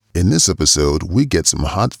In this episode, we get some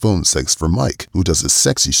hot phone sex from Mike, who does a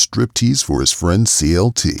sexy striptease for his friend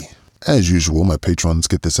CLT. As usual, my patrons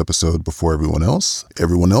get this episode before everyone else.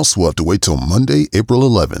 Everyone else will have to wait till Monday, April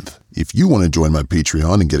 11th. If you want to join my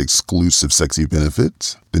Patreon and get exclusive sexy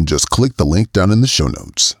benefits, then just click the link down in the show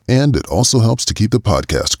notes. And it also helps to keep the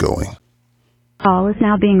podcast going. Call is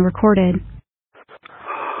now being recorded.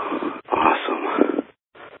 Awesome.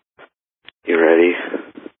 You ready?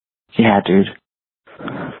 Yeah, dude.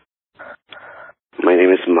 My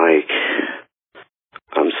name is Mike.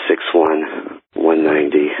 I'm 6'1",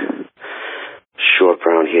 190. Short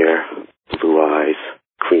brown hair, blue eyes,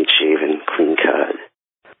 clean shaven, clean cut.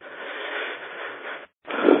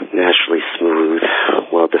 Naturally smooth,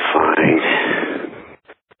 well defined.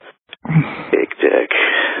 Big dick.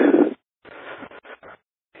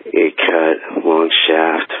 8-cut, long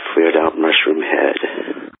shaft, flared out mushroom head.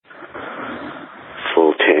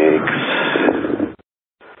 Full tanks.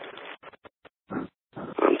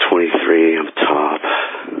 I'm 23, I'm top.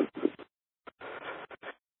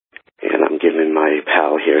 And I'm giving my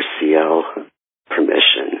pal here, CL,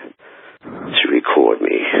 permission to record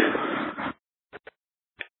me.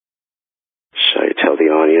 Should I tell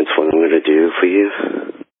the audience what I'm going to do for you?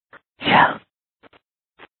 Yeah.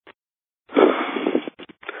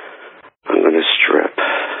 I'm going to strip.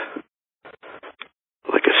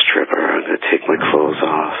 Like a stripper, I'm going to take my clothes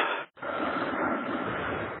off.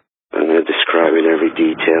 I'm going to describe in every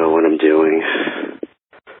detail what I'm doing.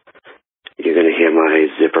 You're going to hear my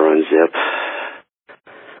zipper unzip.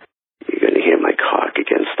 You're going to hear my cock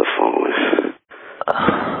against the phone.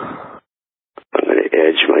 I'm going to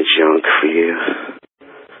edge my junk for you.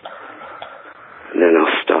 And then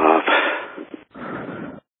I'll stop.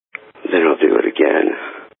 Then I'll do it again.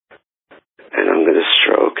 And I'm going to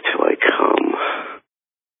stroke till I come.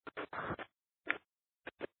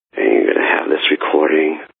 And you're going to have this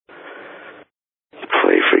recording.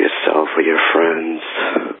 Play for yourself or your friends.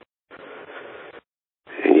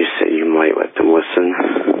 And you said you might let them listen.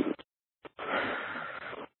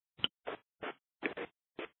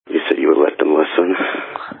 You said you would let them listen.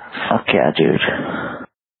 Fuck yeah, dude.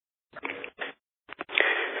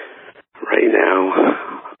 Right now,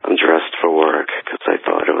 I'm dressed for work because I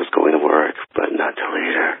thought I was going to work, but not till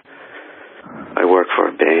later. I work for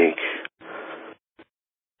a bank.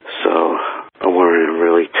 So I'm wearing a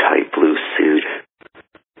really tight blue suit.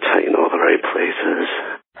 Tight in all the right places.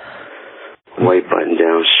 White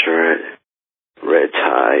button-down shirt, red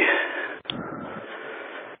tie,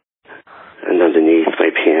 and underneath my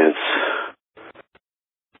pants.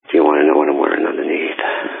 Do you want to know what I'm wearing underneath?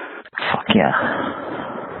 Fuck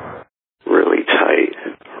yeah. Really tight,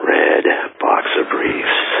 red boxer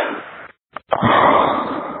briefs.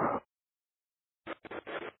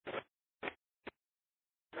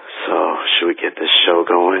 So, should we get this show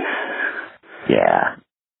going? Yeah.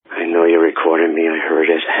 I know you're recording me, I heard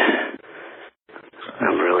it.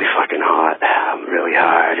 I'm really fucking hot. I'm really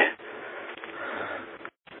hard.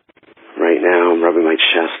 Right now, I'm rubbing my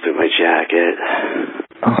chest through my jacket.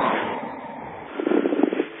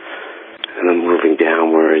 And I'm moving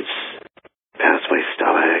downwards, past my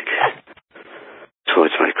stomach,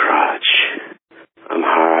 towards my crotch. I'm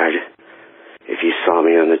hard. If you saw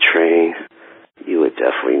me on the train, you would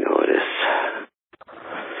definitely notice.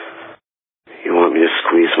 You want me to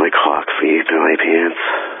squeeze my cock for you through my pants?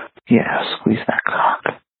 Yeah, squeeze that cock.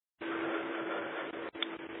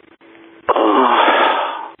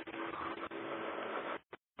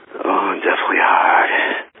 I'm definitely hard.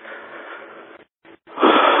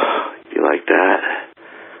 You like that?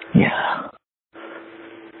 Yeah.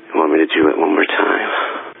 You want me to do it one more time?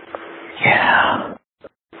 Yeah.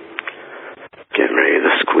 Get ready to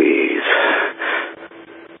squeeze.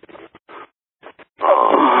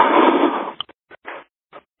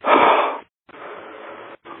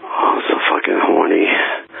 I'm so fucking horny.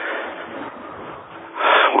 I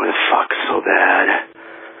want to fuck so bad.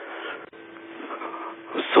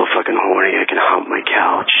 I'm so fucking horny I can hump my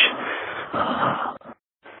couch.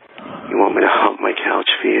 You want me to hump my couch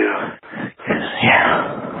for you? Yeah.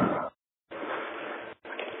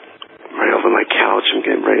 Right over my couch, I'm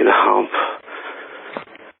getting ready to hump.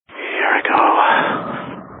 Here I go.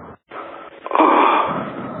 Oh,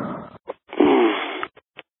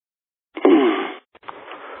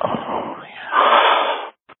 yeah.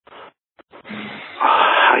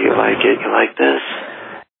 How you like it? You like this?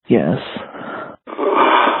 Yes.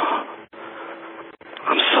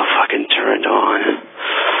 I'm so fucking turned on.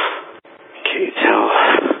 Can you tell?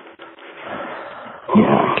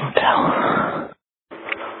 Yeah, I can tell.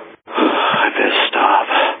 I better stop.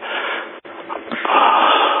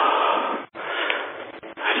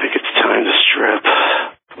 I think it's time to strip.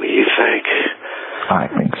 Will you? I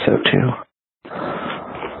think so too. I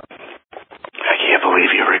can't believe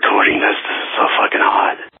you're recording this. This is so fucking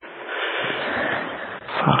hot.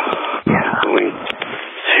 Yeah. I'm going to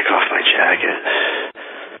take off my jacket.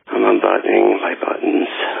 I'm unbuttoning my buttons.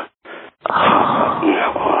 Button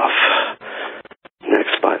off.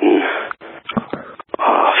 Next button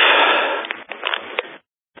off.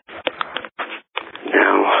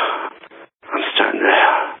 Now I'm starting to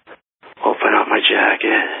open up my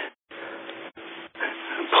jacket.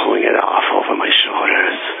 I'm pulling it off over my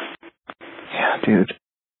shoulders. Yeah, dude.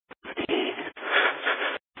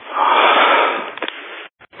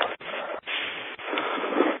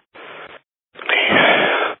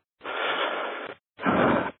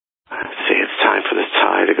 See, it's time for this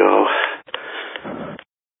tie to go.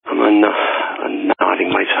 I'm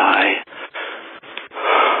unknotting my tie.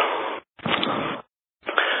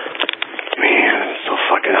 Man, I'm so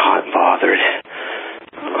fucking hot and bothered.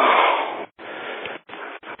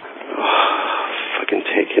 Fucking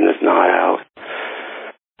taking this knot out.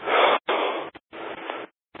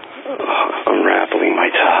 Unraveling my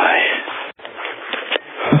tie.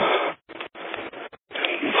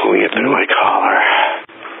 Pulling it through my collar.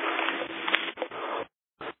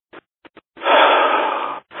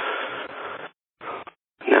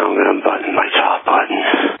 Now I'm going to unbutton my top button.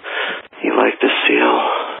 You like the seal?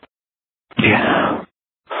 Yeah.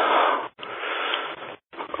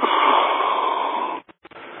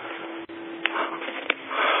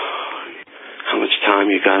 How much time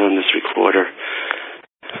you got on this recorder?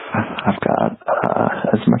 I've got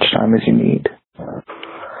as much time as you need. Seal.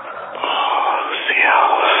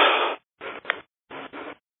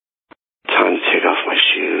 Time to take off my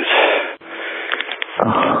shoes.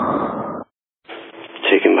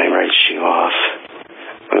 Taking my right shoe off.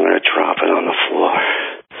 I'm going to drop it on the floor.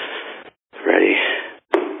 Ready?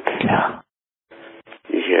 Yeah.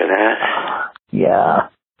 You hear that? Yeah.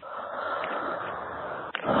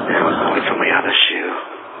 Now I'm going for my other shoe.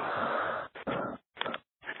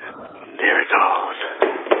 There it goes.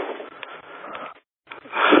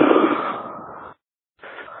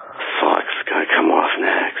 Sock's gotta come off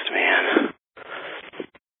next, man.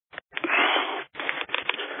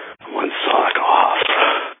 One sock off.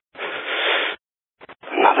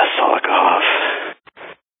 Another sock off.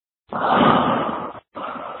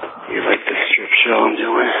 You like the strip show I'm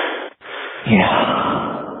doing? Yeah.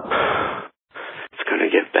 It's gonna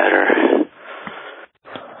get better.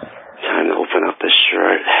 Time to open up this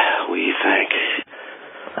shirt. What do you think?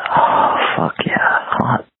 Oh, fuck yeah.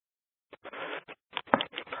 Hot.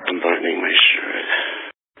 I'm buttoning my shirt.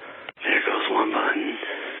 There goes one button.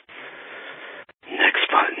 Next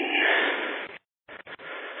button.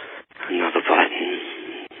 Another button.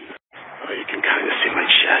 Oh, you can kind of see my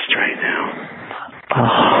chest right now.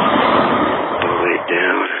 All the way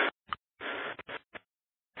down.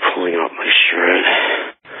 Pulling up my shirt.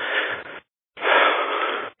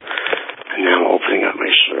 And now I'm opening up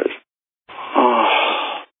my shirt. Oh,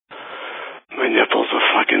 my nipples are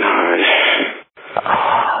fucking hard.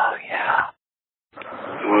 Oh, yeah.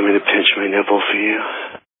 You want me to pinch my nipple for you?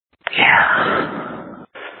 Yeah.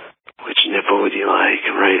 Which nipple would you like,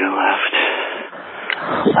 right or left?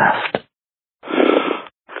 Left.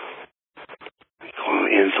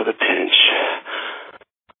 Going in for the pinch.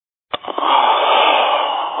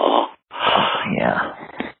 Oh, Yeah.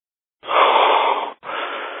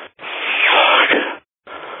 fuck.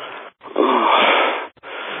 Oh,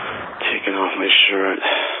 taking off my shirt.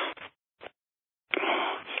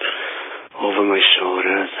 Over my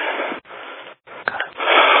shoulders.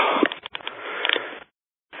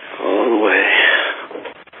 All the way.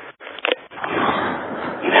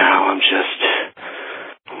 Now I'm just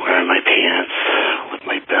wearing my pants with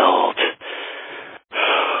my belt.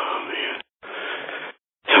 Oh, man.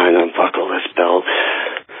 Time to unbuckle this belt.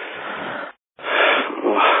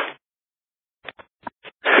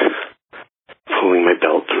 Pulling my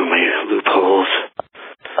belt through my loopholes.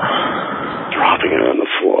 Dropping it on the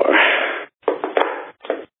floor.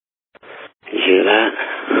 You hear that?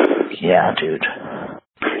 Yeah, dude.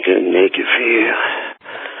 I'm getting naked for you.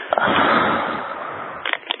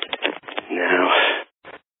 Now,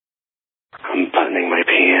 I'm buttoning my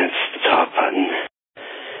pants, the top button.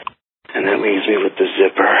 And that leaves me with the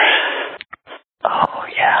zipper. Oh,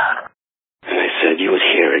 yeah. And I said you would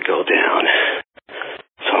hear it go down.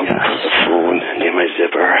 So I'm going to put the phone near my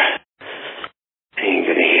zipper. And you're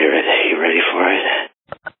going to hear it. Are you ready for it?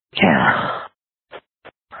 Yeah.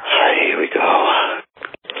 All right, here we go.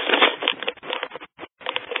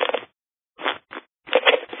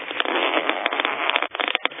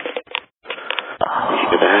 You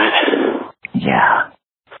hear that? Yeah.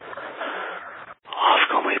 Off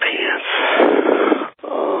go my pants.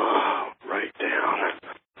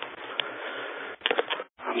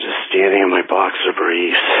 boxer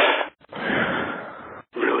briefs.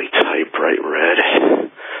 Really tight, bright red.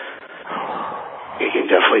 You can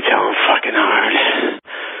definitely tell I'm fucking hard.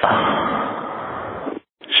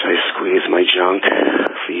 Should I squeeze my junk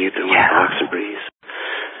for you through my boxer briefs?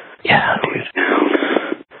 Yeah, dude. Down.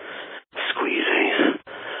 Squeezing.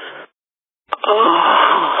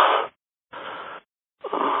 Oh.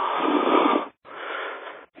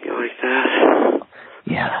 You like that?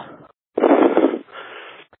 Yeah.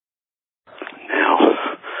 Now,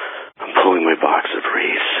 I'm pulling my boxer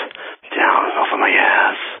briefs down over my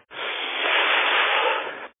ass.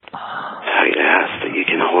 Tight ass that you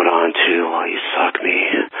can hold on to while you suck me.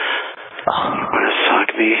 You want to suck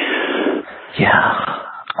me? Yeah.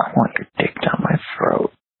 I want your dick down my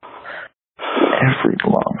throat. Every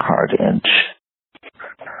long, hard inch.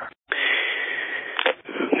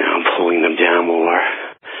 Now I'm pulling them down more.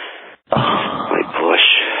 My bush.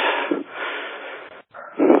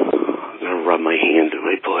 I'm going to rub my hand through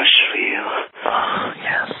my bush for you.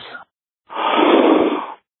 Yes.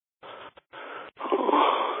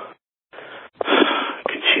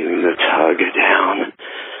 Continuing to tug down.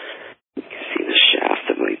 You can see the shaft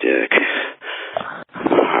of my dick.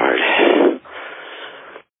 Hard.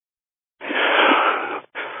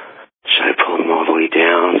 Should I pull them all the way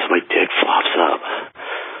down so my dick flops up?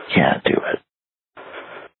 Yeah, do it.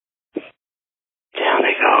 Down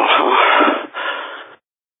they go.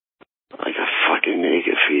 I got fucking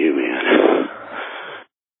naked for you, man.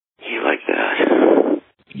 You like that?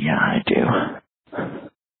 Yeah, I do.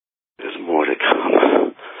 There's more to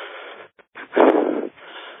come.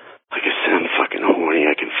 Like I said, I'm fucking horny.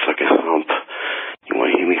 I can fucking hump. You want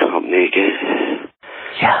to hear me hump naked?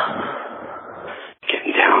 Yeah.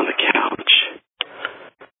 Getting down on the couch.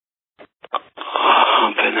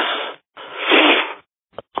 Humping.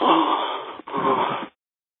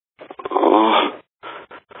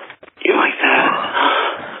 You like that?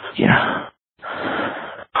 Yeah.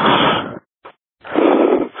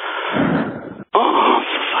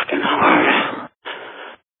 So fucking hard.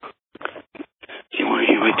 You want to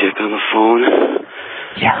hear my dick on the phone?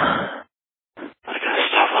 Yeah. I gotta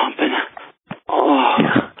stop humping.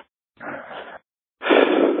 Yeah.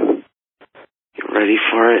 You ready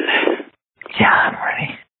for it? Yeah, I'm ready.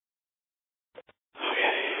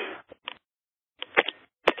 Okay.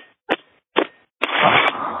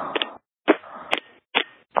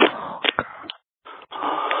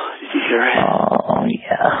 Did you hear it? Oh,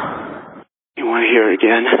 yeah. You want to hear it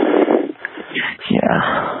again? Yeah.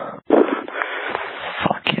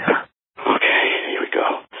 Fuck yeah. Okay, here we go.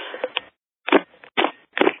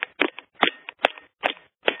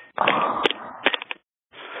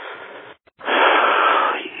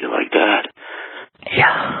 You like that?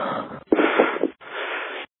 Yeah.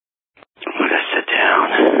 I'm gonna sit down.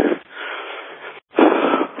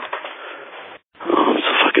 I'm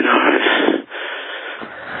so fucking hard.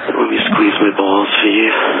 You want me to squeeze my balls for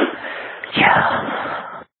you? Yeah.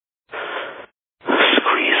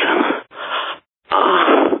 Squeeze them.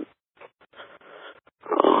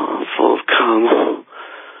 Full of cum.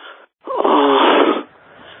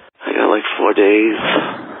 I got like 4 days.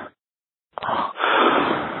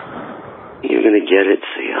 You're gonna get it,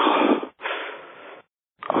 Seal.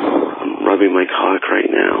 I'm rubbing my cock right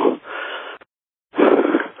now.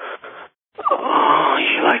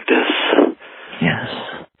 You like this? Yes.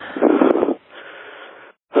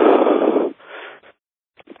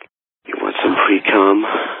 You want some pre-cum?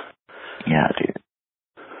 Yeah, dude.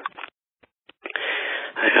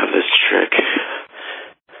 I have this trick.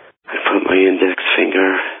 I put my index finger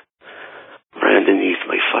right underneath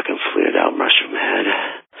my fucking flared out mushroom head.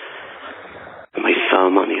 And my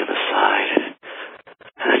thumb on the other side.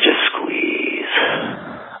 And I just squeeze.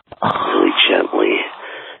 Really gently.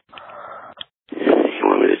 You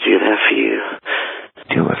want me to do that for you?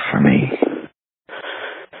 Do it for me.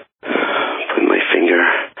 Put my finger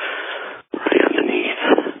right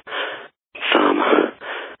underneath.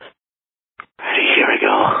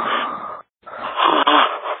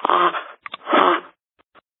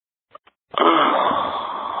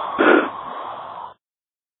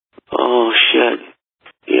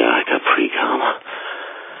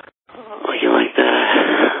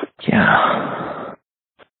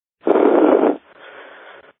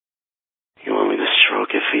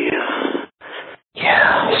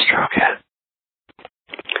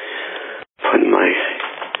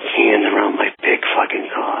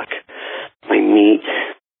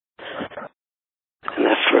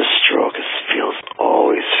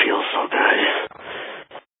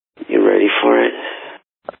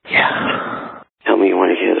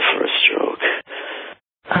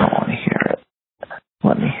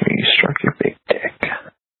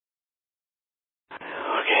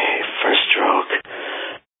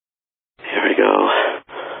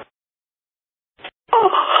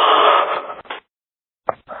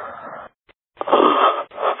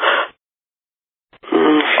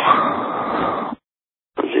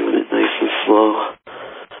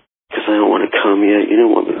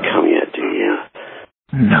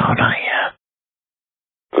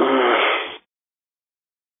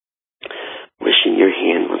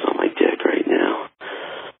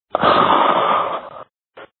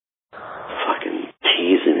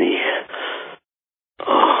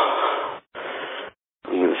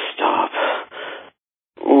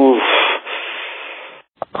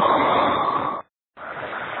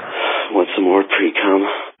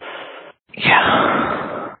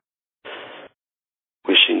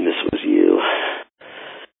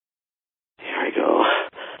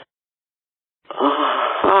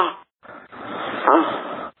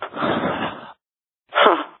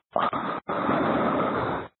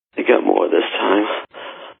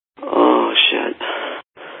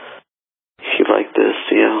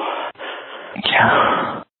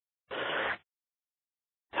 Yeah.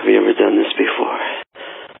 Have you ever done this before?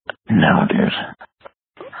 No, dude.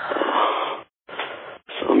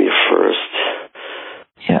 So I'm your first.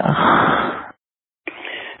 Yeah.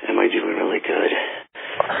 Am I doing really good?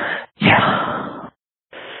 Yeah.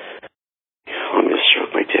 I'm going to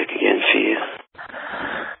stroke my dick again for you.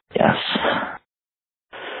 Yes.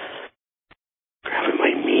 Grabbing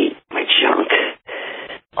my meat, my junk.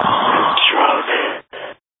 Oh. Stroke.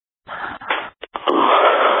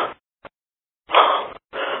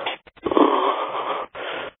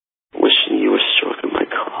 Wishing you were stroking my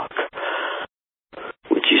cock.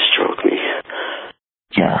 Would you stroke me?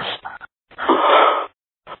 Yes. I'm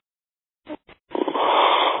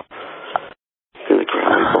gonna grab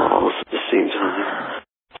my balls at the same time.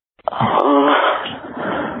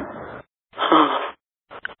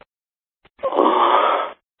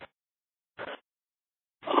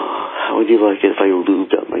 How would you like it if I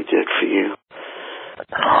lubed up my dick for you?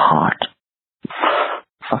 Hot.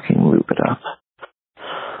 Fucking lube it up.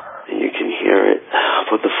 And you can hear it. I'll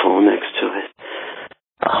put the phone next to it.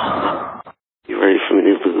 You ready for me to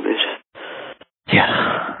lube it?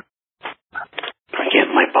 Yeah. I get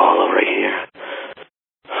my ball right here.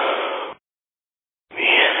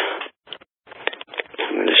 Man.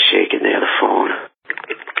 I'm gonna shake it near the phone.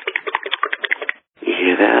 You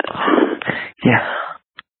hear that? Yeah.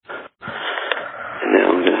 And now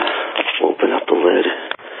I'm gonna open up the lid.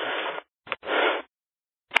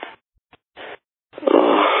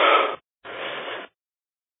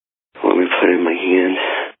 Let me put it in my hand.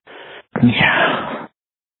 Yeah.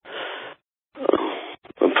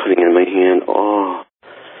 I'm putting it in my hand. Oh,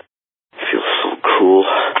 it feels so cool.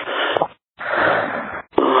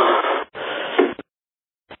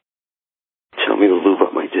 Tell me to lube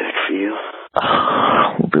up my dick for you.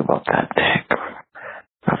 Lube up that dick.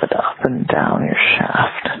 Rub it up and down your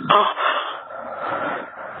shaft.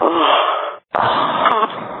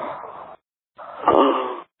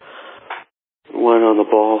 One on the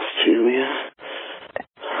balls too, man.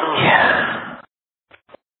 Yeah.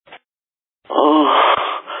 Oh,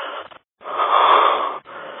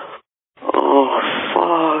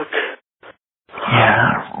 fuck. Yeah,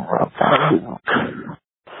 rub that lube.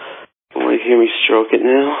 You want to hear me stroke it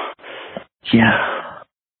now? Yeah.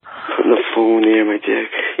 Putting the phone near my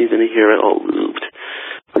dick. You're going to hear it all lubed.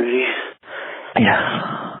 Ready? Yeah.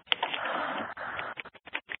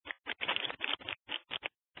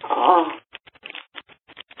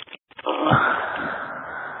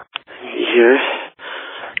 You hear it?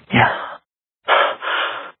 Yeah.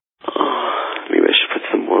 Maybe I should put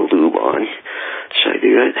some more lube on. Should I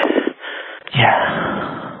do it? Yeah.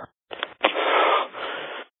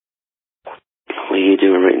 What are you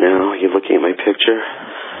doing right now? You looking at my picture?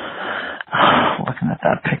 Looking at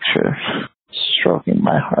that picture, stroking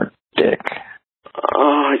my hard dick.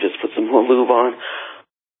 I just put some more lube on.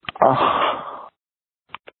 I'm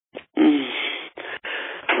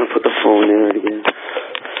gonna put the phone in it again.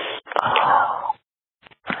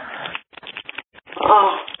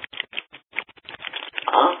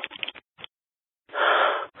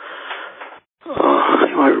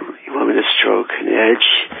 You want me to stroke an edge?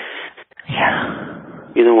 Yeah.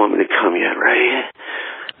 You don't want me to come yet, right?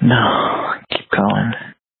 No, keep going.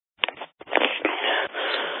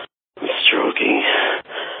 I'm stroking.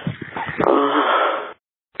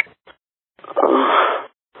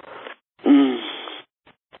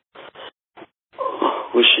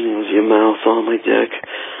 Wishing it was your mouth on my dick.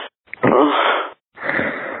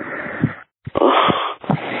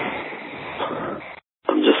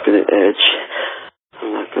 I'm just gonna edge. I'm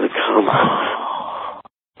not gonna come.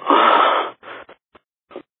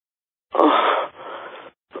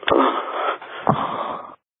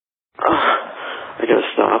 I gotta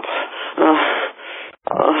stop.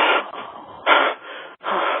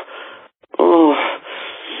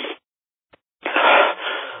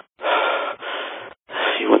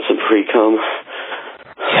 You want some pre-cum?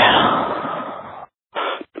 Yeah.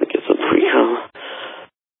 Gonna get some pre-cum.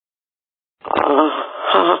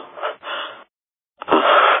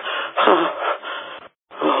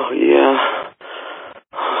 Oh, yeah.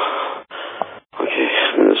 Okay,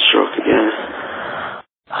 I'm gonna stroke again.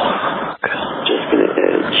 Oh, God. Just gonna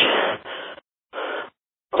edge.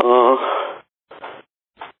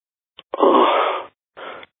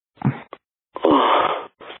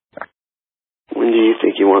 When do you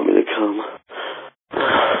think you want me to come?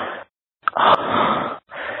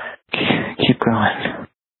 Keep going.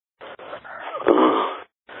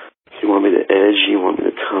 You want me to edge? You want me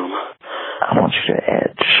to come? I want you to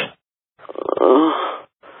edge.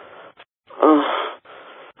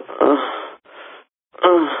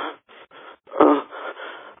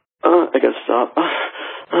 I gotta stop.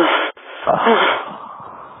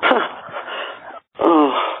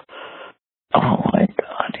 Oh my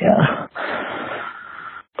God, yeah.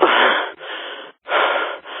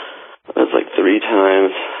 That's like 3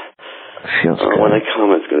 times. Feels good. When I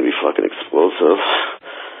come, it's gonna be fucking explosive.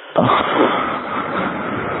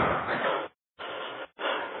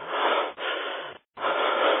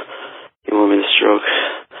 You want me to stroke?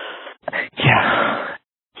 Yeah.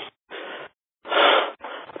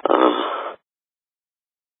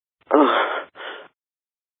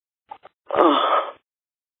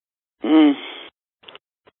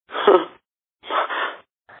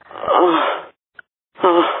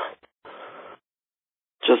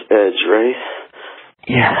 Just edge, right?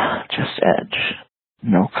 Yeah, just edge.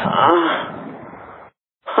 No cum.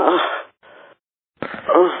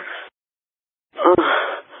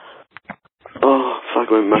 Oh,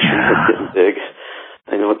 fuck, my mushroom head's getting big.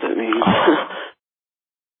 I know what that means.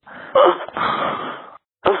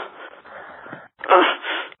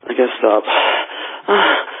 I gotta stop.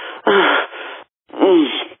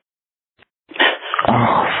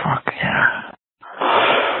 Oh, fuck, yeah.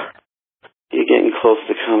 You're getting close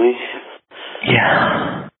to coming.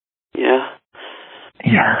 Yeah. Yeah?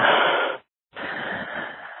 Yeah. Do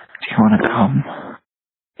you want to come?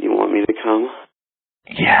 You want me to come?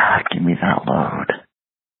 Yeah, give me that load.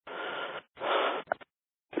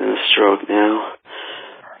 I'm gonna stroke now.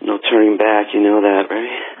 No turning back, you know that,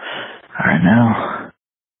 right? I know.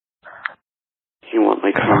 You want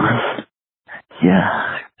my Come cum? on.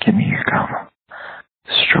 Yeah, give me your cum.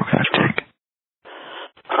 Stroke that dick.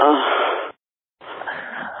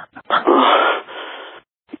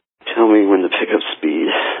 Tell me when to pick up speed.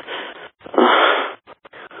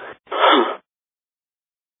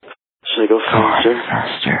 Should I go faster?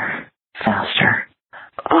 Faster. Faster.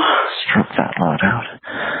 Stroke that load out.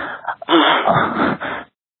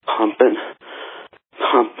 Pumping.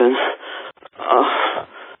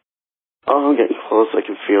 I'm getting close. I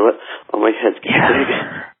can feel it. Oh, my head's getting big.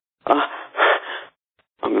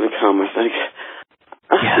 I'm gonna come, I think.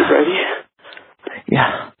 You ready?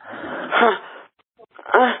 Yeah.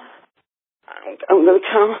 I'm gonna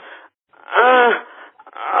come.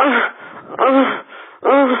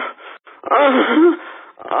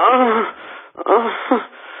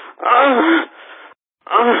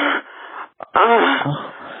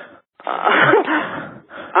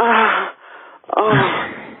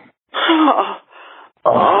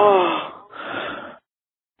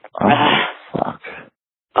 Fuck.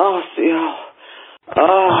 Seal.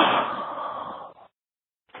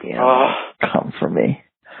 Yeah. Come for me.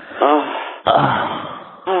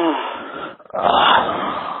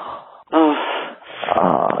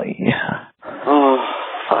 Yeah.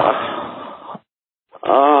 Fuck.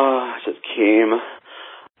 I just came.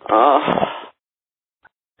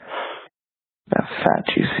 That fat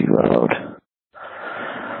juicy load.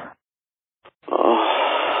 Oh,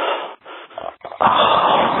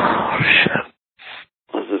 shit.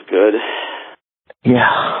 This is good.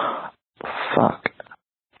 Yeah. Fuck.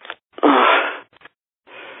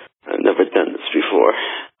 I've never done this before.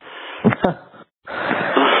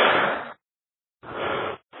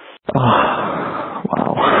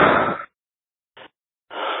 Wow.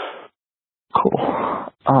 Cool.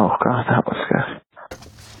 Oh, God, that was good.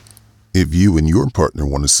 If you and your partner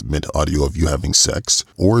want to submit audio of you having sex,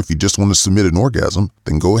 or if you just want to submit an orgasm,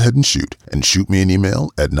 then go ahead and shoot me an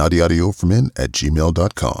email at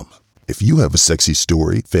naughtyaudioformen@gmail.com. If you have a sexy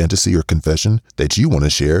story, fantasy, or confession that you want to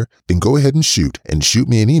share, then go ahead and shoot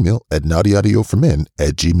me an email at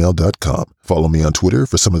naughtyaudioformen@gmail.com. Follow me on Twitter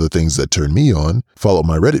for some of the things that turn me on. Follow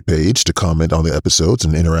my Reddit page to comment on the episodes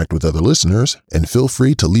and interact with other listeners. And feel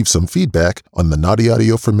free to leave some feedback on the Naughty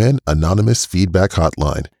Audio for Men Anonymous Feedback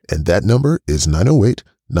Hotline. And that number is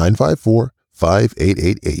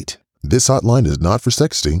 908-954-5888. This hotline is not for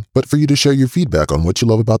sexting, but for you to share your feedback on what you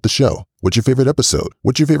love about the show. What's your favorite episode?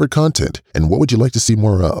 What's your favorite content? And what would you like to see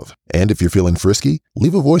more of? And if you're feeling frisky,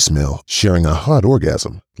 leave a voicemail sharing a hot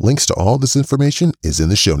orgasm. Links to all this information is in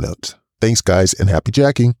the show notes. Thanks, guys, and happy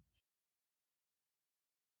jacking.